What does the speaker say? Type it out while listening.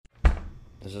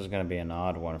This is going to be an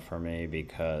odd one for me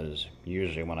because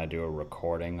usually when I do a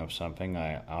recording of something,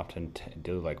 I often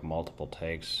do like multiple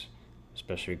takes,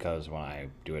 especially because when I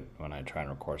try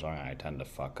and record something, I tend to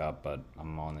fuck up. But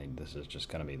this is just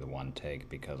going to be the one take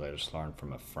because I just learned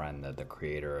from a friend that the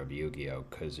creator of Yu-Gi-Oh,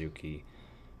 Kazuki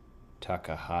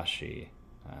Takahashi,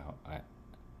 I,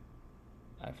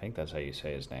 I think that's how you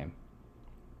say his name.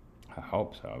 I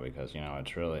hope so because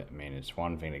it's really. I mean, it's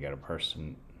one thing to get a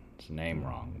person's name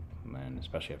wrong, and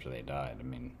especially after they died. I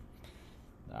mean,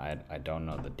 I don't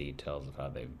know the details of how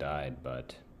they've died,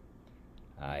 but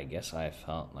I guess I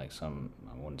felt like I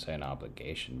wouldn't say an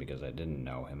obligation because I didn't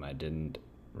know him. I didn't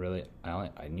really.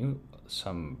 I knew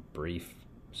some brief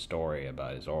story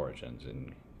about his origins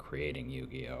in creating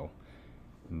Yu-Gi-Oh,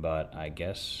 but I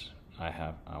guess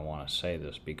I want to say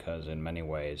this because in many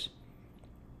ways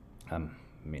I'm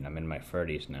in my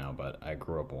 30s now, but I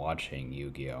grew up watching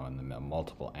Yu-Gi-Oh! And the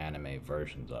multiple anime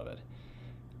versions of it.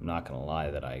 I'm not gonna lie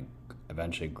that I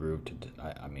eventually grew to.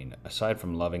 Aside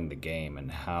from loving the game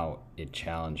and how it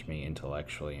challenged me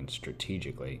intellectually and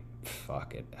strategically,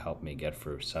 fuck, it helped me get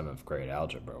through 7th grade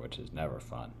algebra, which is never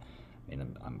fun.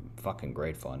 I'm fucking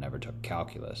grateful I never took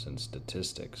calculus and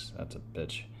statistics. That's a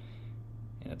bitch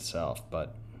in itself,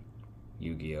 but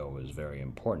Yu-Gi-Oh! Was very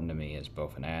important to me as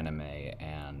both an anime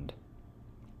and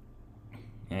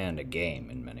a game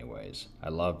in many ways. I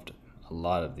loved a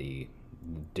lot of the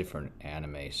different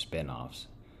anime spin offs.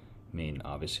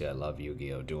 Obviously, I love Yu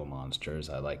Gi Oh! Duel Monsters.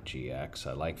 I like GX.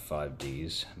 I like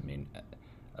 5Ds.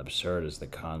 Absurd as the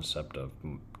concept of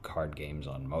card games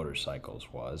on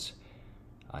motorcycles was.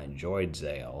 I enjoyed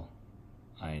Zale.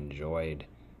 I enjoyed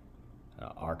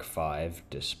Arc 5,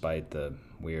 despite the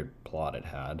weird plot it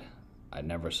had. I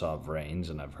never saw Vrains,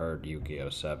 and I've heard Yu Gi Oh!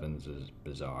 7s is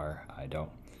bizarre.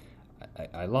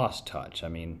 I lost touch.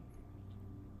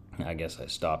 I guess I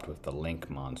stopped with the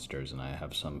Link monsters, and I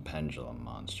have some Pendulum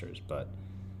monsters, but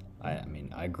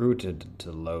I grew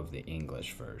to love the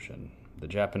English version. The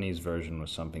Japanese version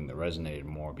was something that resonated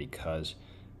more because,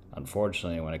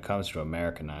 unfortunately, when it comes to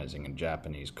Americanizing a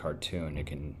Japanese cartoon, it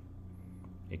can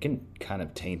kind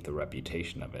of taint the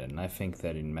reputation of it, and I think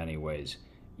that in many ways,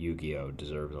 Yu-Gi-Oh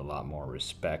deserves a lot more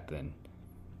respect than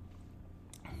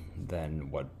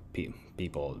what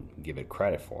people give it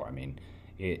credit for.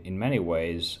 In many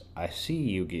ways, I see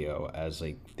Yu-Gi-Oh as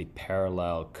like the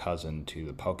parallel cousin to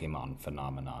the Pokemon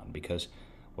phenomenon because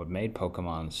what made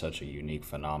Pokemon such a unique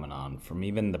phenomenon from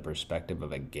even the perspective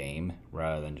of a game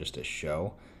rather than just a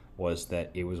show was that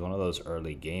it was one of those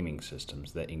early gaming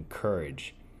systems that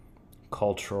encouraged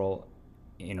cultural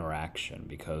interaction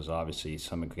because obviously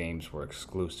some games were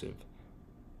exclusive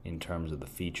in terms of the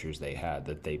features they had,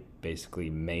 that they basically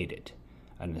made it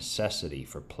a necessity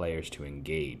for players to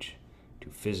engage, to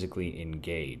physically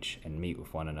engage and meet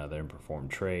with one another and perform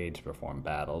trades, perform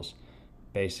battles.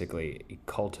 Basically, it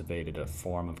cultivated a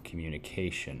form of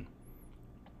communication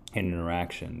and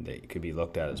interaction that could be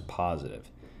looked at as positive.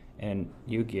 And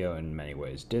Yu-Gi-Oh! In many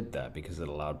ways did that because it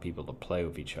allowed people to play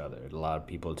with each other. It allowed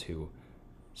people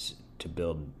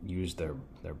use their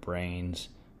brains,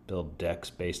 build decks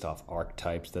based off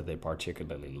archetypes that they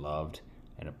particularly loved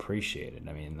and appreciated.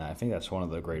 I think that's one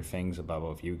of the great things about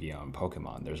both Yu-Gi-Oh! And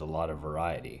Pokemon. There's a lot of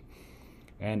variety.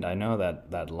 And I know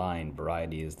that line,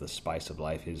 variety is the spice of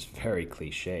life, is very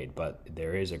cliched, but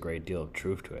there is a great deal of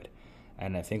truth to it.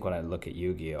 And I think when I look at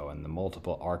Yu-Gi-Oh! And the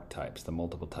multiple archetypes, the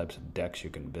multiple types of decks you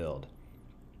can build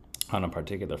on a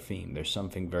particular theme, there's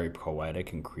something very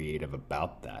poetic and creative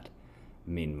about that.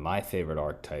 My favorite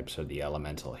archetypes are the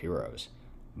elemental heroes,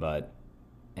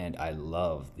 and I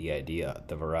love the idea,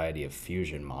 the variety of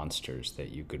fusion monsters that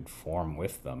you could form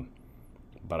with them.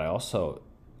 But I also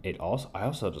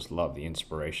just love the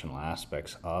inspirational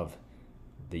aspects of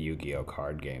the Yu-Gi-Oh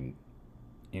card game,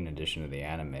 in addition to the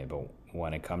anime. But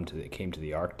when it came to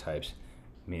the archetypes,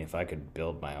 if I could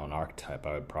build my own archetype,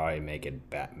 I would probably make it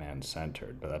Batman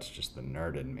centered. But that's just the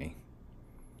nerd in me.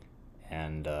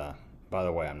 And by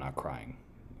the way, I'm not crying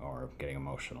or getting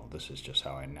emotional. This is just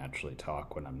how I naturally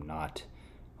talk when I'm not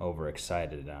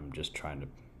overexcited. I'm just trying to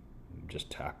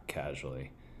just talk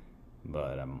casually.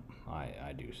 But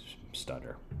I do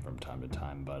stutter from time to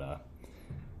time. But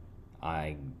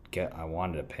I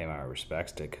wanted to pay my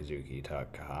respects to Kazuki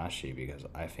Takahashi because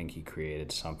I think he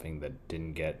created something that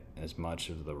didn't get as much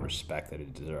of the respect that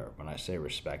it deserved. When I say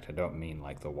respect, I don't mean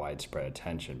like the widespread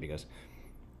attention because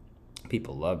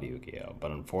people love Yu-Gi-Oh, but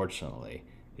unfortunately,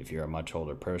 if you're a much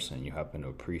older person and you happen to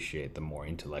appreciate the more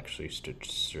intellectually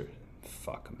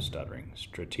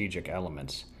strategic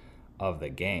elements of the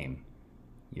game,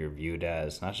 you're viewed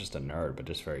as not just a nerd but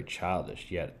just very childish.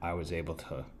 Yet I was able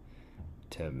to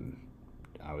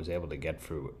get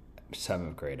through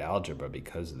seventh grade algebra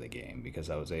because of the game, because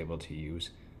I was able to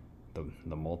use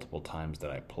the multiple times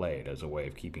that I played as a way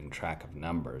of keeping track of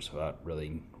numbers without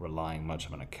really relying much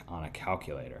on a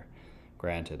calculator.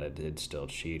 Granted, I did still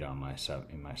cheat on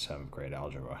in my seventh grade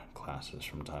algebra classes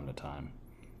from time to time.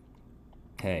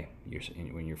 Hey,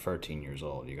 when you're 13 years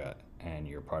old, and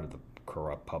you're part of the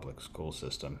corrupt public school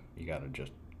system, you got to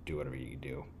just do whatever you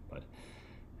do. But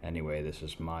anyway, this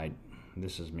is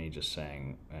me just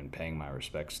saying and paying my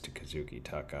respects to Kazuki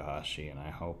Takahashi, and I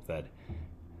hope that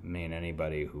me and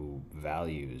anybody who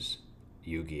values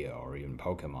Yu-Gi-Oh or even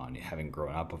Pokemon, having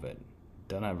grown up with it,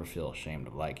 don't ever feel ashamed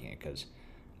of liking it, because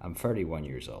I'm 31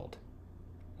 years old.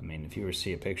 I mean, if you were to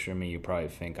see a picture of me, you probably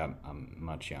think I'm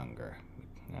much younger.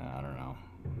 I don't know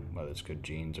whether it's good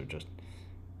genes or just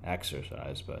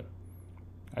exercise, but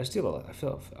I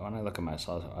feel when I look at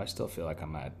myself, I still feel like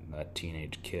I'm that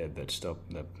teenage kid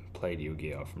that played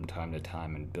Yu-Gi-Oh from time to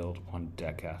time and built one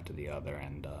deck after the other,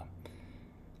 and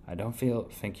I don't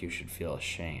think you should feel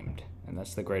ashamed. And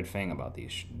that's the great thing about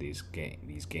these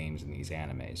games and these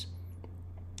animes.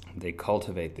 They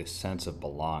cultivate this sense of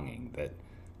belonging that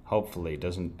hopefully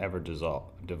doesn't ever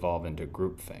devolve into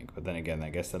groupthink. But then again, I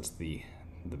guess that's the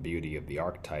beauty of the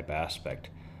archetype aspect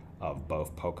of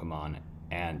both Pokemon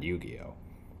and Yu-Gi-Oh.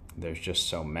 There's just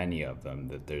so many of them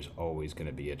that there's always going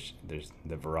to be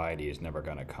the variety is never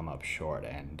going to come up short.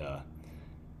 And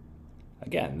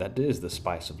again, that is the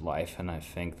spice of life, and I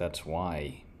think that's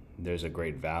why there's a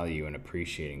great value in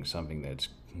appreciating something that's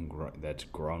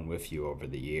grown with you over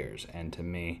the years. And to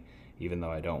me, even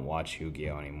though I don't watch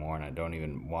Yu-Gi-Oh anymore, and I don't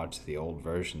even watch the old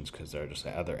versions because they're just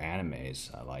other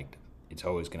animes I liked, it's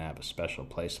always going to have a special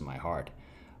place in my heart.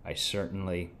 I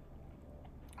certainly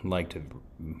like to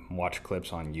watch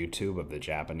clips on YouTube of the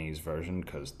Japanese version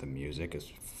because the music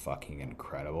is fucking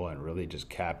incredible and really just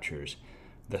captures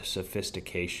the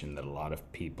sophistication that a lot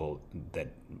of people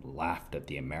that laughed at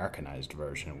the Americanized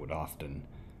version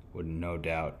would no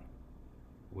doubt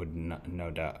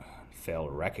fail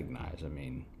to recognize. I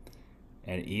mean,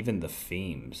 and even the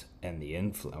themes and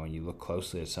when you look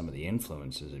closely at some of the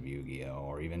influences of Yu-Gi-Oh,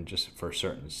 or even just for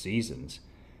certain seasons,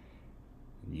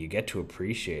 you get to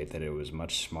appreciate that it was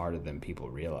much smarter than people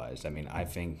realized. I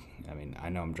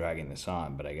know I'm dragging this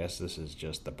on, but I guess this is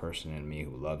just the person in me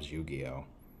who loves Yu-Gi-Oh.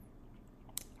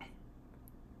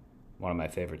 One of my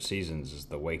favorite seasons is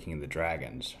the Waking of the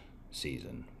Dragons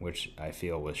season, which I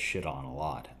feel was shit on a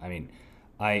lot. I mean,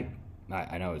 I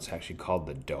know it's actually called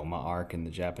the Doma arc in the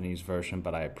Japanese version,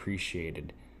 but I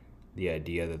appreciated the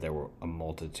idea that there were a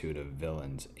multitude of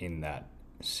villains in that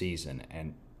season,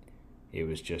 and it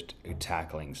was just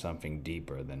tackling something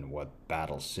deeper than what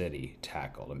Battle City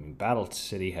tackled. I mean, Battle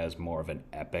City has more of an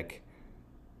epic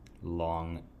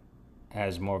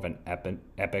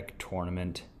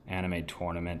tournament, anime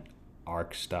tournament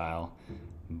arc style,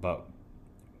 but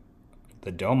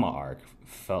the Doma arc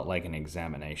felt like an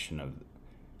examination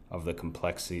of the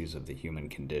complexities of the human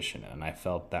condition, and I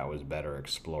felt that was better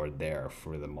explored there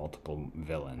for the multiple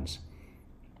villains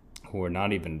who were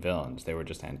not even villains. They were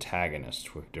just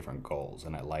antagonists with different goals,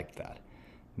 and I liked that.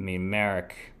 I mean,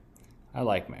 Merrick, I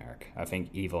like Merrick. I think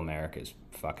evil Merrick is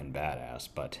fucking badass,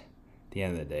 but at the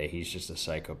end of the day, he's just a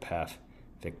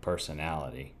psychopathic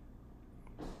personality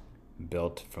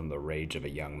built from the rage of a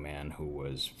young man who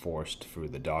was forced through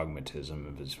the dogmatism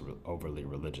of his overly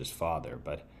religious father.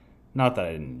 But not that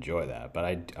I didn't enjoy that, but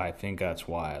I think that's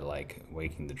why I like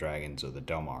Waking the Dragons or the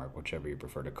Dome Arc, whichever you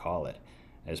prefer to call it,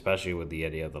 especially with the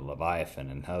idea of the Leviathan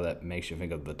and how that makes you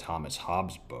think of the Thomas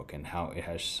Hobbes book and how it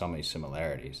has so many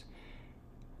similarities.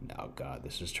 Oh God,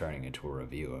 this is turning into a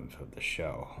review of the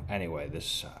show. Anyway,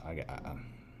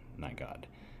 my God,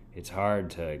 it's hard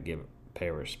to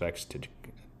pay respects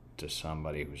to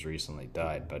somebody who's recently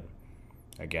died, but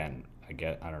again, I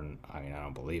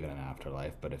don't believe in an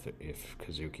afterlife, but if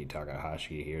Kazuki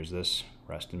Takahashi hears this,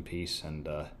 rest in peace, and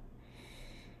I'll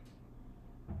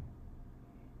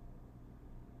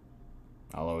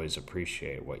always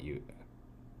appreciate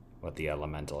what the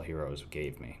elemental heroes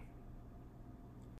gave me.